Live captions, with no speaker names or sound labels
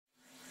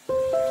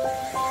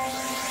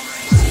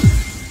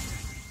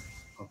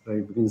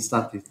we're going to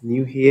start with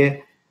new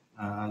here.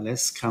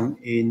 Let's come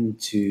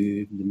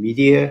into the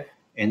media,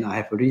 and I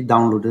have already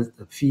downloaded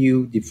a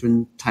few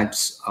different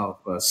types of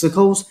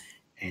circles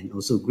and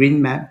also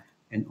green map,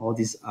 and all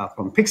these are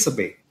from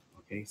Pixabay.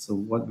 Okay, so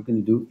what we're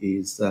going to do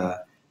is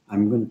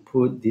I'm going to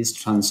put this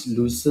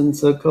translucent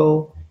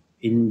circle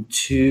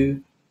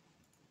into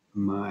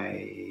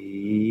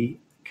my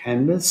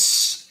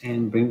canvas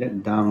and bring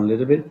that down a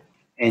little bit,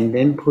 and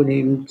then put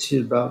him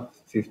to about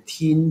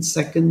 15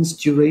 seconds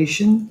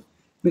duration.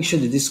 Make sure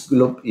that this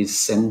globe is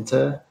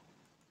center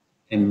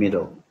and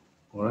middle.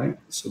 All right,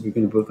 so we're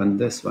going to work on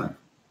this one.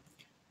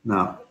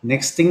 Now,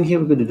 next thing here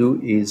we're going to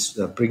do is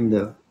bring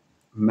the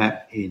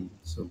map in.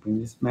 So bring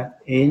this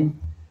map in.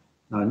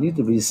 Now I need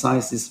to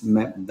resize this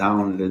map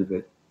down a little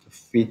bit to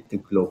fit the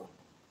globe.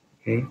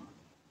 Okay,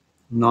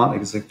 not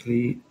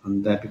exactly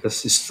on that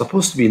because it's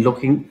supposed to be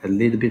looking a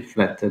little bit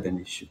flatter than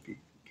it should be.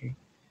 Okay,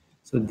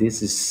 so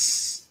this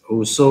is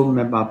also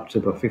map up to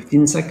about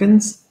 15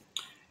 seconds,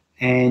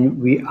 and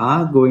we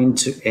are going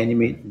to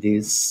animate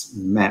this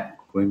map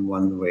going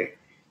one way.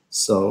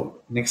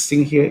 So next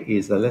thing here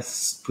is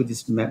let's put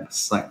this map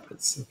aside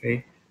first.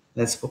 Okay,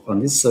 let's work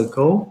on this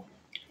circle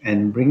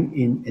and bring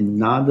in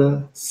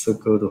another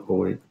circle to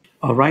hold it.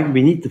 All right,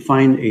 we need to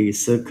find a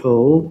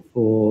circle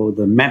for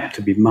the map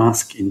to be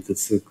masked into the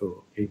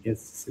circle. Okay, get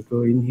the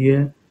circle in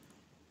here.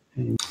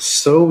 And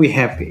so we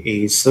have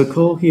a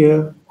circle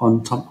here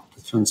on top of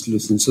the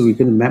translucent. So we're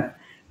going to map,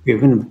 we're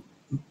going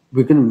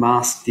to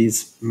mask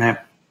this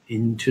map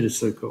into the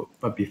circle.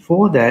 But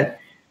before that,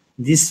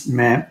 this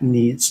map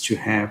needs to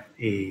have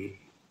a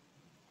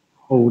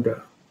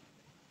holder.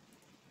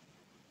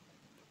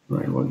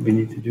 Right, what we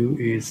need to do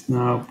is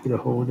now put a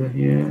holder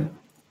here.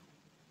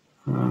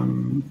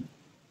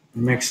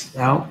 Max it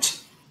out,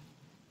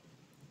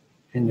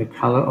 and the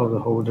color of the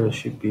holder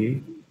should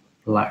be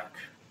black.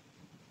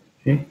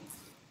 Okay.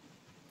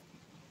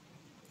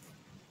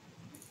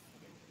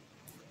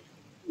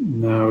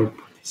 Now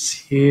put this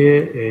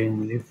here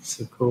and leave the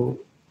circle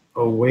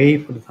away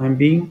for the time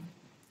being.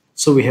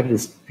 So we have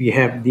this. We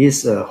have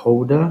this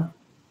holder,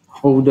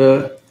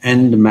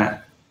 and the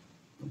map.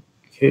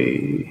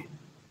 Okay.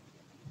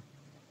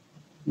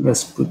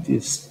 Let's put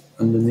this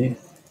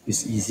underneath.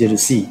 It's easier to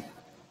see.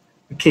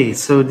 Okay,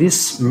 so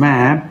this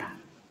map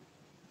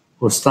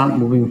will start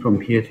moving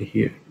from here to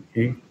here.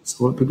 Okay,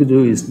 so what we could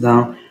do is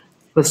now,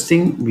 first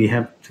thing we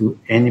have to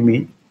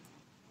animate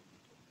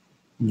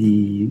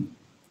the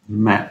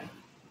map.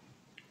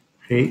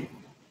 Okay,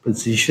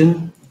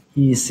 position,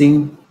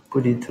 easing,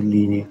 put it to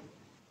linear.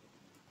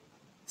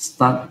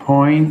 Start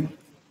point,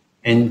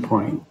 end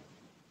point.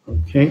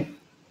 Okay,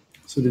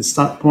 so the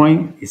start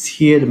point is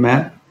here, the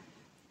map,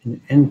 and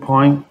the end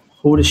point,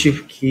 hold the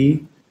shift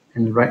key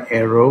and the right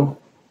arrow,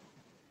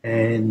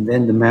 and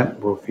then the map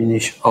will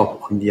finish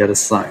off on the other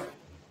side.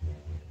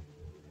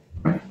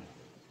 Right.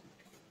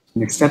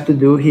 Next step to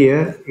do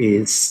here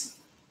is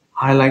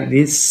highlight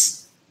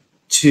these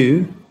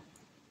two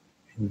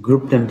and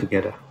group them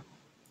together.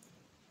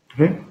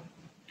 Okay.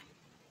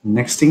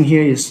 Next thing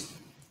here is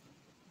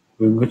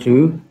we're going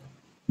to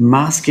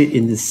mask it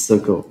in this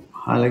circle.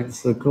 Highlight the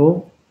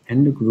circle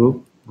and the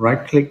group,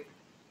 right click,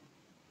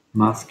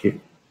 mask it.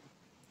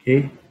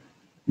 Okay.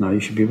 Now you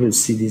should be able to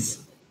see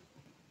this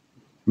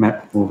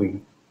map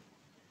moving.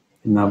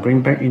 And now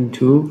bring back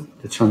into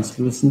the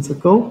translucent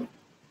circle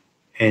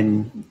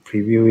and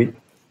preview it.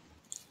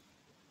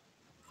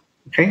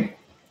 Okay.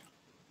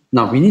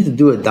 Now we need to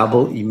do a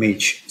double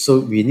image.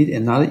 So we need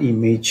another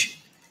image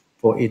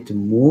for it to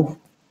move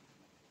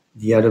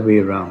the other way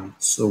around.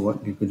 So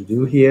what we're going to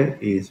do here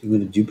is we're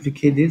going to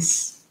duplicate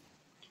this,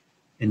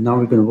 and now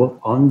we're going to work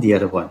on the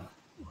other one,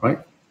 right?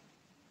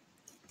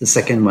 The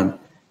second one.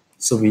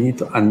 So we need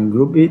to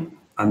ungroup it,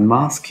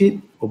 unmask it,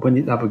 open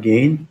it up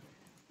again,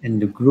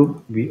 and the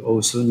group we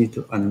also need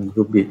to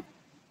ungroup it.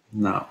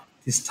 Now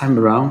this time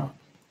around,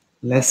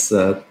 let's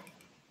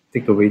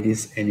take away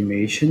this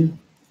animation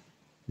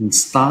and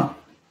start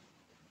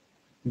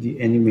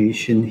the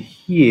animation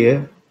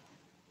here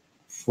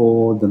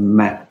for the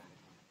map.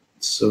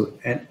 So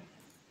add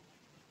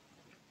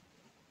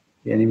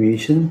the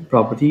animation,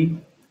 property,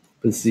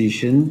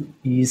 position,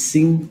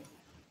 easing,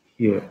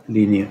 here,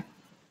 linear.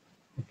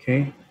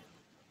 Okay.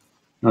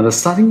 Now the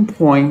starting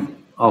point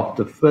of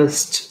the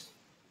first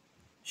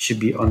should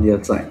be on the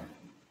other side.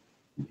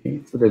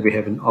 Okay, so that we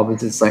have an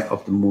opposite side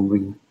of the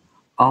moving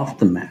of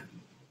the map.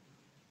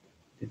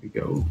 There we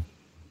go.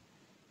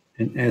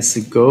 And as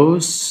it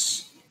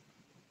goes,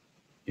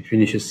 it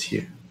finishes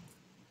here.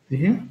 See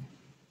here?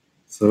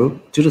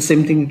 So do the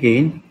same thing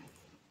again.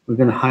 We're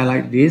going to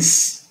highlight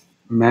this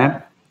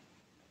map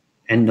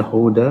and the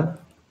holder.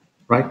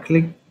 Right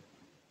click,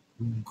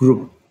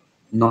 group,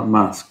 not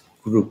mask,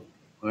 group.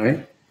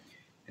 Right?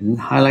 And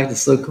highlight the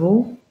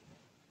circle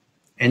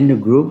and the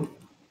group.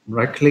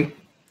 Right click,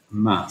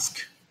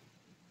 mask.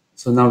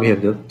 So now we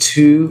have the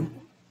two,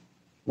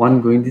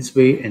 one going this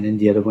way and then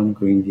the other one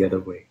going the other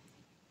way.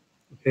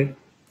 Okay.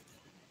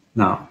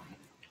 Now,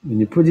 when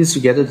you put this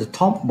together, the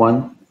top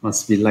one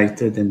must be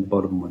lighter than the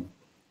bottom one.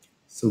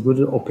 So go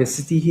to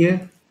opacity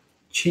here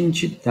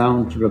change it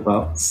down to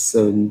about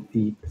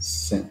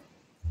 70%.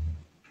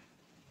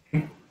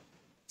 Okay?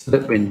 So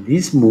that when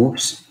this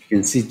moves, you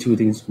can see two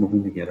things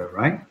moving together,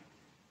 right?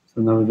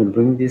 So now we're going to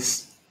bring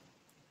this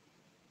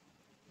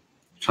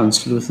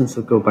translucent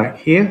circle back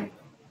here,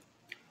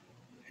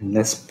 and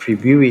let's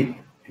preview it,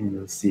 and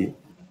you'll see it.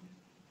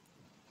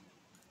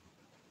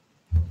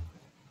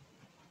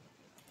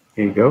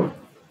 Here you go.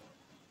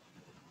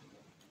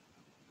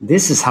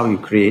 This is how you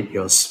create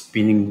your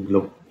spinning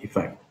globe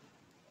effect.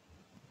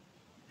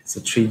 It's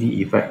a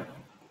 3D effect.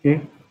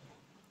 Okay.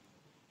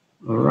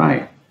 All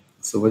right.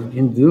 So what you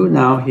can do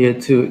now here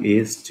too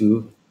is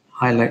to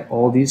highlight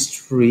all these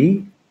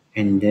three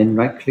and then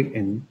right click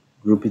and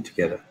group it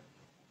together.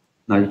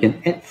 Now you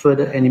can add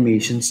further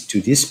animations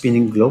to this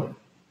spinning globe.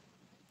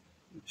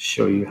 I'll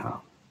show you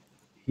how.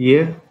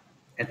 Here,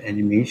 add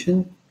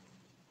animation,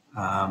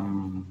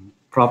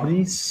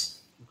 properties,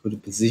 go to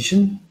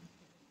position,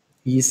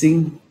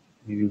 easing,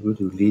 maybe go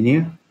to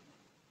linear.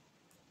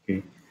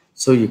 Okay,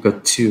 so you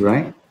got two,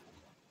 right?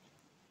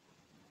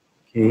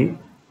 Okay,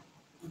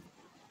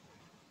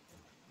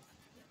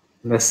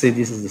 let's say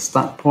this is the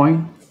start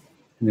point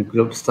and the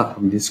globe start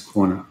from this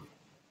corner.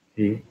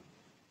 Okay,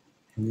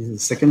 and this is the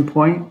second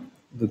point,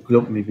 the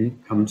globe maybe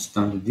comes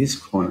down to this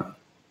corner.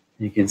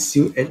 You can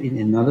still add in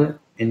another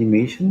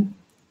animation,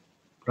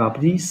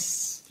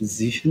 properties,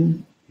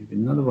 position, maybe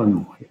another one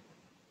more here.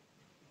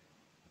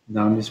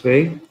 Down this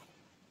way,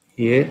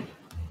 here,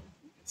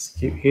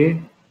 skip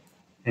here,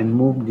 and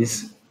move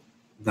this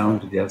down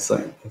to the other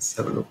side. Let's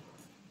have a look.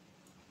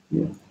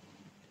 Yeah.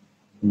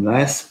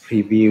 Let's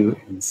preview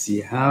and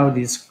see how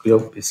this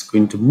globe is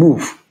going to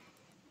move.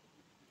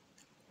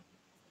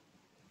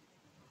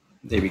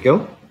 There we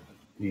go.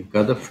 We've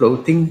got a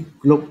floating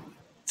globe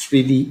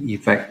 3D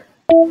effect.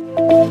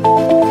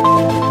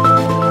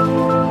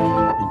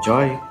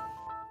 Enjoy.